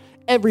are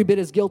every bit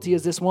as guilty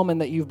as this woman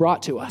that you've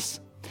brought to us.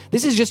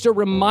 This is just a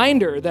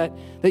reminder that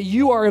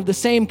you are of the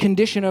same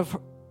condition of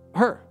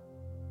her.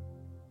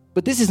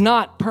 But this is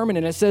not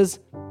permanent. It says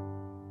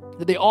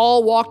that they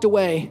all walked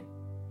away,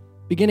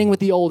 beginning with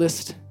the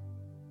oldest.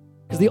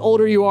 Because the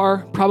older you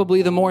are,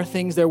 probably the more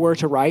things there were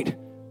to write.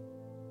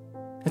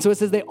 And so it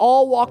says they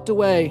all walked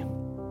away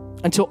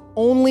until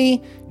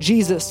only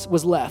Jesus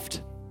was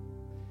left.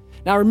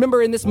 Now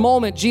remember, in this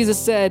moment, Jesus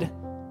said,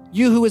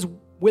 you who is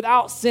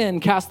without sin,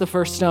 cast the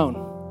first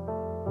stone.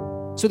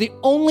 So the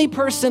only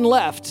person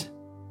left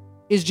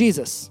is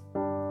Jesus,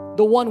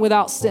 the one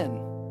without sin.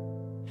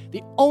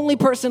 The only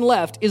person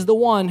left is the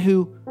one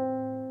who,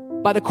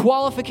 by the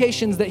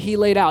qualifications that he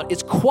laid out,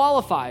 is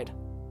qualified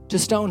to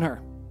stone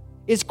her,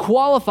 is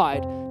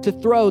qualified to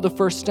throw the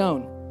first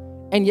stone.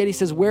 And yet he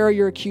says, where are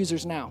your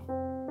accusers now?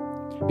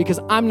 Because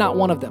I'm not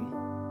one of them.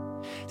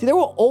 See, there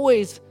will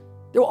always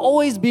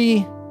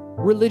be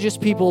religious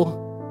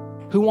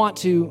people who want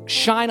to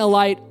shine a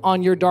light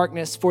on your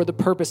darkness for the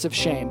purpose of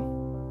shame.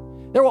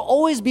 There will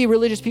always be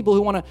religious people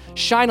who want to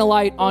shine a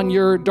light on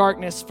your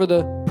darkness for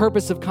the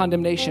purpose of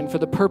condemnation, for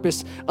the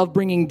purpose of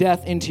bringing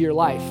death into your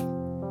life.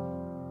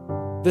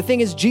 The thing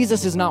is,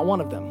 Jesus is not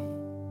one of them.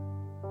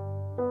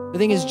 The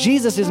thing is,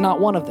 Jesus is not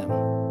one of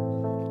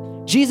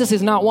them. Jesus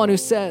is not one who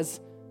says,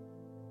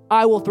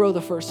 I will throw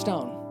the first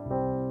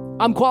stone.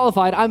 I'm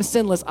qualified, I'm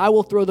sinless, I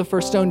will throw the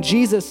first stone.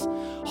 Jesus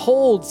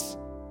holds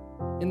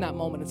in that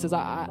moment and says,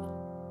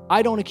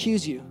 I don't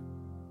accuse you,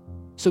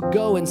 so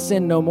go and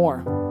sin no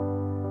more.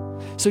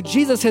 So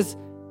Jesus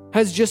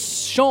has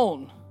just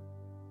shown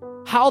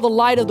how the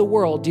light of the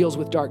world deals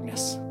with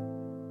darkness.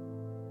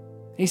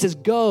 He says,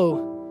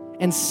 go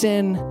and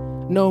sin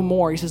no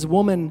more. He says,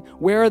 woman,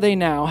 where are they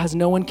now? Has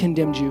no one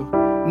condemned you?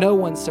 No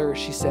one, sir,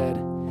 she said.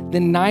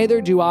 Then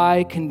neither do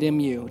I condemn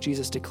you,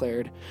 Jesus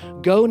declared.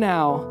 Go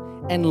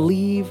now and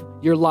leave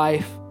your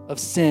life of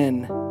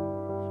sin.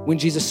 When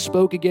Jesus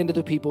spoke again to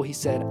the people, he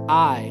said,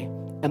 I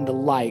am the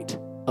light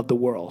of the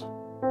world.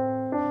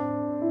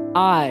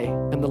 I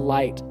am the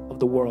light of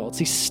the world.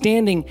 See,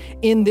 standing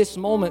in this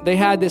moment, they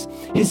had this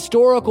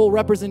historical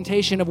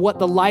representation of what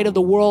the light of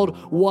the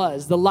world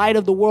was. The light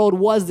of the world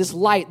was this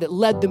light that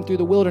led them through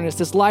the wilderness.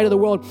 This light of the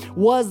world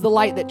was the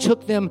light that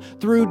took them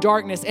through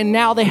darkness. And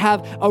now they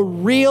have a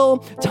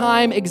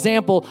real-time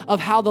example of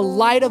how the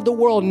light of the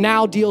world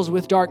now deals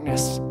with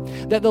darkness.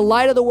 That the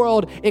light of the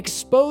world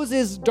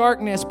exposes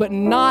darkness, but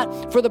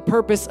not for the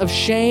purpose of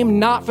shame,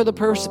 not for the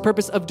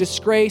purpose of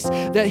disgrace,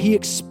 that he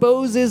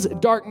exposes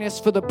darkness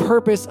for the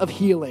purpose of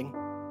healing.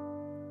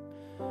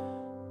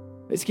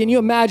 Can you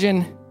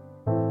imagine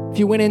if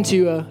you went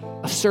into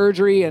a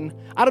surgery, and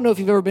I don't know if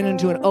you've ever been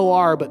into an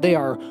OR, but they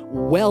are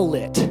well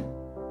lit.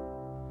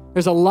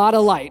 There's a lot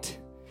of light,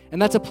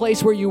 and that's a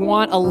place where you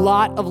want a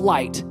lot of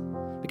light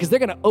because they're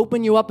going to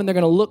open you up and they're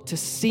going to look to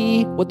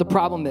see what the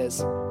problem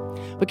is.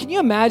 But can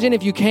you imagine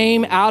if you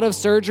came out of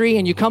surgery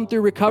and you come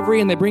through recovery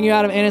and they bring you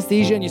out of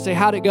anesthesia and you say,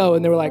 how'd it go?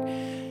 And they were like,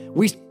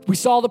 we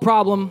saw the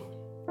problem.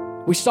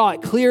 We saw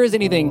it clear as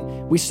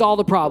anything. We saw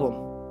the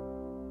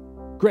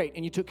problem. Great.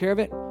 And you took care of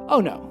it? Oh,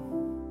 no.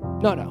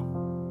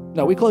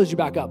 No, we closed you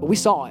back up, but we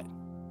saw it.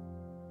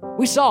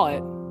 We saw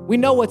it. We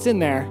know what's in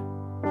there,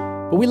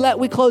 but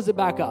we closed it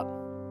back up.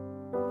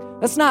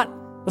 That's not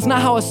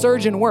how a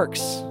surgeon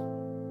works.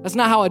 That's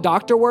not how a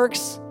doctor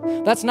works.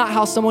 That's not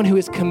how someone who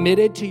is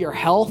committed to your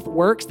health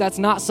works. That's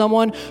not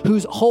someone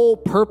whose whole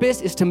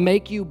purpose is to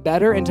make you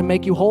better and to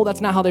make you whole.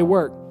 That's not how they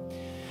work.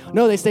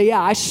 No, they say,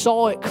 yeah, I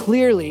saw it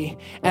clearly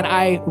and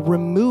I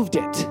removed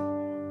it.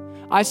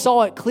 I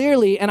saw it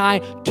clearly and I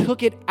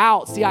took it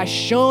out. See, I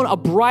shone a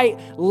bright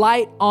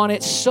light on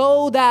it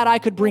so that I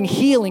could bring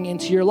healing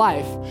into your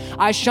life.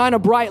 I shine a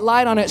bright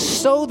light on it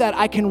so that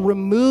I can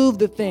remove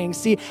the things.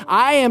 See,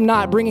 I am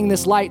not bringing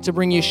this light to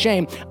bring you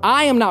shame.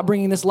 I am not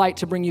bringing this light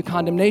to bring you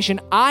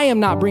condemnation. I am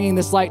not bringing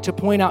this light to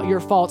point out your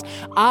faults.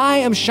 I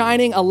am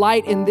shining a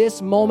light in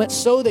this moment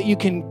so that you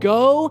can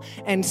go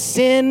and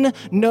sin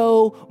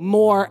no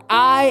more.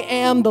 I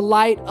am the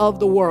light of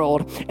the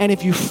world. And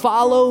if you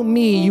follow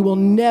me, you will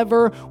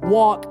never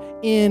walk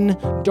in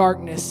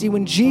darkness. See,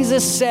 when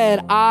Jesus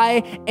said,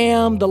 I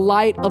am the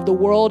light of the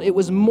world, it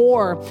was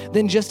more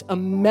than just a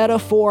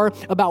metaphor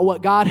about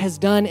what God has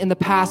done in the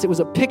past. It was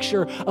a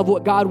picture of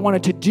what God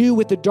wanted to do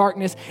with the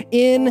darkness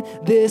in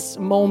this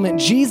moment.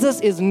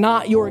 Jesus is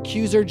not your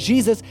accuser.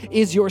 Jesus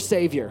is your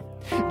Savior.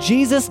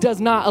 Jesus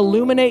does not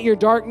illuminate your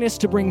darkness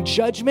to bring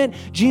judgment.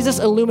 Jesus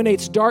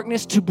illuminates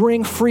darkness to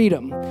bring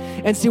freedom.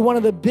 And see, one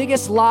of the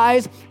biggest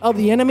lies of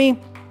the enemy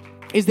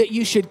is that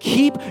you should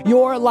keep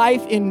your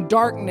life in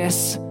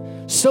darkness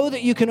so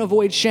that you can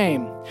avoid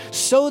shame,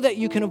 so that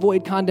you can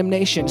avoid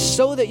condemnation,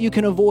 so that you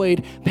can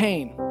avoid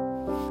pain.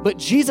 But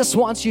Jesus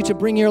wants you to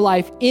bring your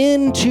life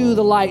into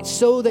the light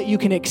so that you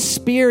can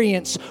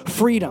experience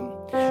freedom.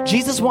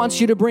 Jesus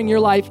wants you to bring your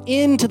life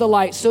into the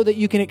light so that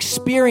you can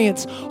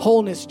experience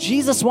wholeness.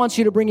 Jesus wants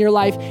you to bring your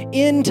life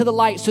into the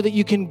light so that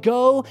you can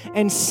go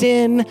and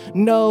sin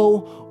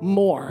no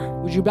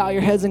more. Would you bow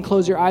your heads and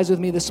close your eyes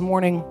with me this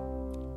morning?